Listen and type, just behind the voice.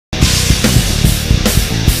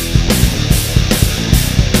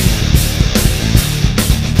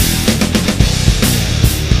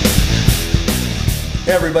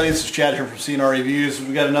Hey everybody, this is Chad here from CNR Reviews.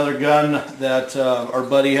 We've got another gun that our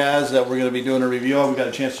buddy has that we're going to be doing a review of. We got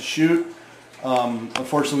a chance to shoot.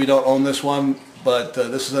 Unfortunately, we don't own this one, but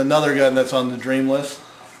this is another gun that's on the dream list.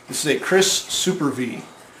 This is a Kriss Super V,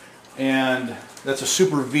 and that's a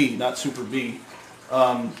Super V, not Super V.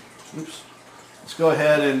 Oops. Let's go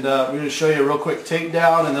ahead and we're going to show you a real quick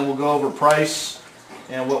takedown, and then we'll go over price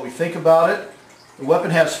and what we think about it. The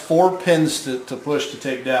weapon has 4 pins to push to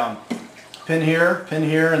take down. Pin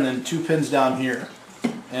here, and then 2 pins down here.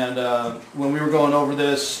 And when we were going over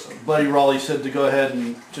this, Buddy Raleigh said to go ahead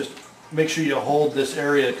and just make sure you hold this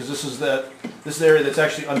area, because this is the area that's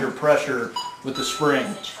actually under pressure with the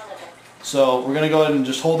spring. So we're going to go ahead and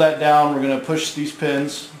just hold that down. We're going to push these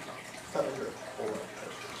pins.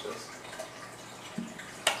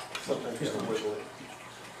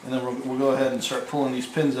 And then we'll go ahead and start pulling these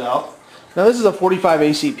pins out. Now this is a 45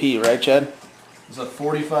 ACP, right, Chad? It's a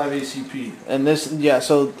 45 ACP. And this, yeah.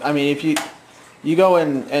 So I mean, if you go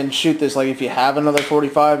and shoot this, like if you have another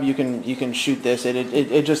 45, you can shoot this.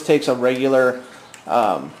 It just takes a regular,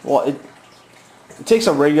 it takes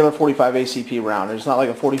a regular 45 ACP round. It's not like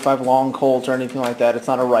a 45 long Colt or anything like that. It's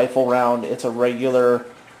not a rifle round. It's a regular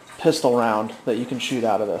pistol round that you can shoot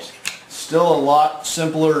out of this. Still a lot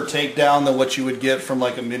simpler takedown than what you would get from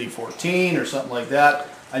like a Mini 14 or something like that.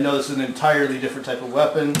 I know this is an entirely different type of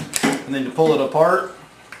weapon. And then to pull it apart,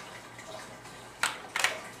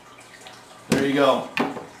 there you go.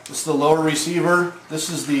 This is the lower receiver. This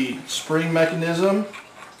is the spring mechanism,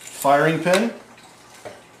 firing pin.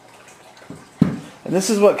 And this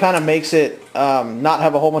is what kind of makes it not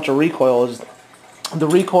have a whole bunch of recoil, is the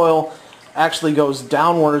recoil actually goes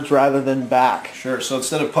downwards rather than back. Sure, so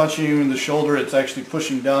instead of punching you in the shoulder, it's actually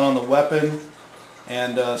pushing down on the weapon.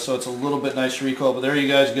 And so it's a little bit nice recoil. But there you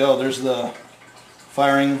guys go. There's the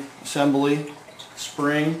firing assembly,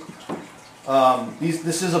 spring.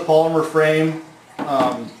 This is a polymer frame.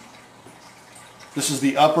 This is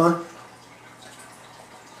the upper.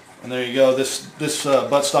 And there you go. This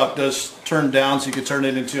buttstock does turn down, so you could turn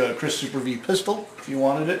it into a Kriss Super V pistol if you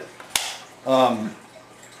wanted it.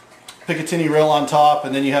 Picatinny rail on top,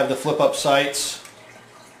 and then you have the flip-up sights.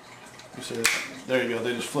 There you go.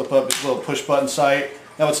 They just flip up. It's a little push-button sight.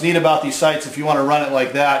 Now, what's neat about these sights, if you want to run it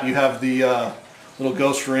like that, you have the little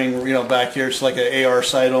ghost ring, back here. It's like an AR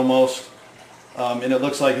sight almost, and it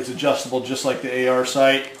looks like it's adjustable, just like the AR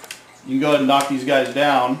sight. You can go ahead and knock these guys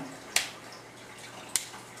down.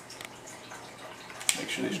 Make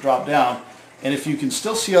sure these drop down. And if you can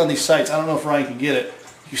still see on these sights, I don't know if Ryan can get it,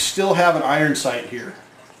 you still have an iron sight here.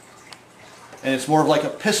 And it's more of like a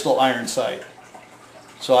pistol iron sight.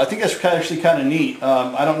 So I think that's actually kind of neat.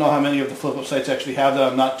 I don't know how many of the flip-up sights actually have that.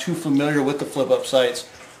 I'm not too familiar with the flip-up sights,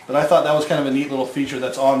 but I thought that was kind of a neat little feature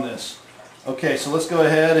that's on this. Okay, so let's go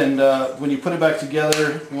ahead and when you put it back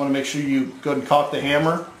together, you want to make sure you go ahead and cock the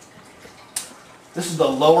hammer. This is the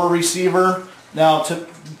lower receiver. Now, to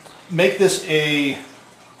make this a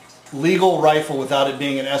legal rifle without it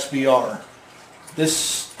being an SBR,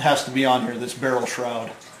 this has to be on here, this barrel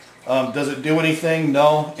shroud. Does it do anything?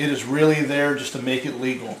 No, it is really there just to make it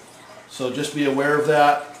legal. So just be aware of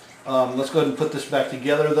that. Let's go ahead and put this back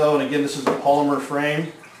together though. And again, this is the polymer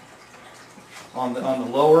frame on the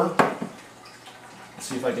lower. Let's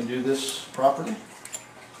see if I can do this properly.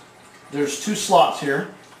 There's 2 slots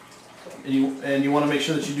here, and you want to make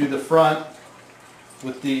sure that you do the front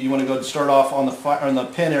with the. You want to go and start off on the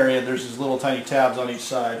pin area. There's these little tiny tabs on each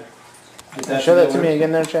side. Show that to me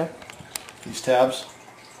again there, Chad. These tabs.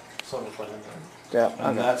 Yeah,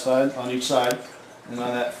 on that side, on each side, and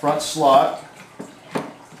on that front slot,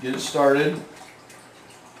 get it started. Is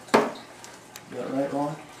that right,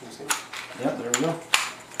 Ron? Yeah, there we go.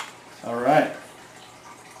 All right.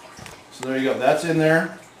 So there you go. That's in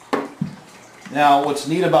there. Now, what's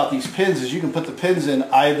neat about these pins is you can put the pins in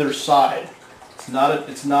either side. It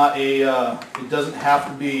doesn't have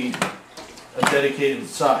to be a dedicated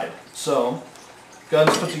side. So,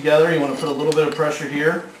 guns put together. You want to put a little bit of pressure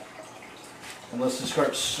here. And let's just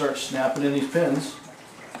start snapping in these pins.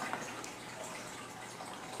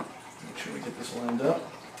 Make sure we get this lined up.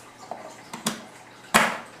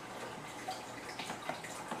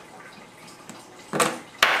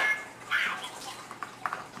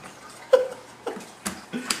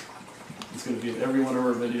 It's going to be in every one of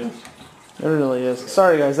our videos. It really is.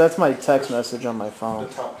 Sorry guys, that's my text message on my phone.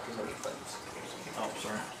 Oh,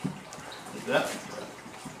 sorry. Like that.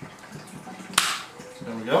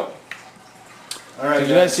 There we go. All right, did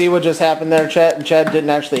you guys see what just happened there, Chad? And Chad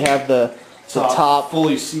didn't actually have the top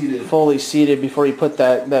fully seated. Fully seated before you put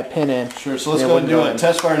that pin in. Sure. So let's go ahead and do a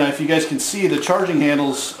test fire. Now, if you guys can see the charging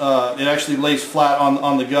handles, it actually lays flat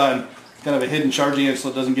on the gun. kind of a hidden charging unit so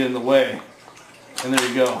it doesn't get in the way. And there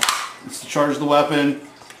you go. It's to charge the weapon.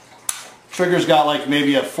 Trigger's got like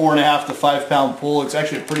maybe a 4.5 to 5 pound pull. It's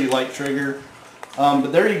actually a pretty light trigger.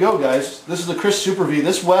 But there you go, guys. This is the Kriss Super V.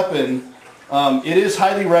 This weapon, it is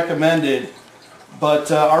highly recommended.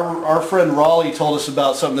 But our friend Raleigh told us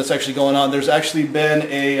about something that's actually going on. There's actually been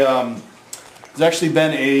a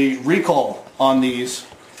recall on these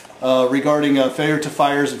regarding failure to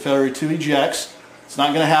fires and failure to ejects. It's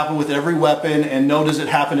not going to happen with every weapon, and no does it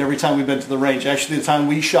happen every time we've been to the range. Actually, the time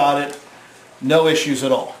we shot it, no issues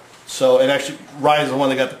at all. So, and actually, Ryan's the one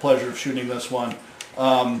that got the pleasure of shooting this one.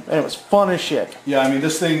 And it was fun as shit. Yeah, I mean,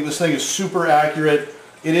 this thing is super accurate.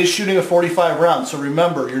 It is shooting a 45 round, so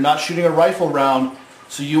remember, you're not shooting a rifle round,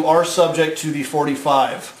 so you are subject to the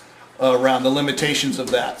 45 round, the limitations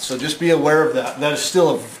of that. So just be aware of that. That is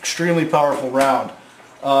still an extremely powerful round.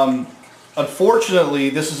 Unfortunately,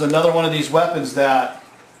 this is another one of these weapons that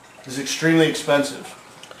is extremely expensive.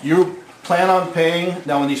 You plan on paying,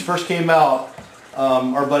 now when these first came out,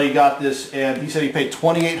 our buddy got this and he said he paid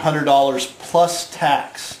 $2,800 plus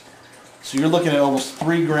tax. So you're looking at almost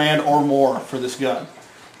 $3 grand or more for this gun.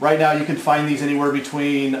 Right now you can find these anywhere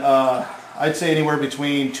between, I'd say anywhere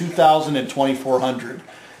between $2,000 and $2,400. And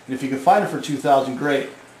if you can find it for $2,000, great.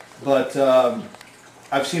 But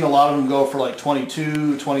I've seen a lot of them go for like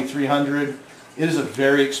 $2,200, $2,300. It is a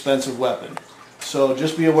very expensive weapon. So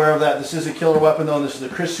just be aware of that. This is a killer weapon though, and this is the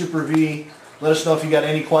Kriss Super V. Let us know if you got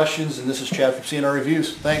any questions, and this is Chad from CNR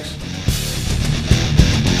Reviews. Thanks.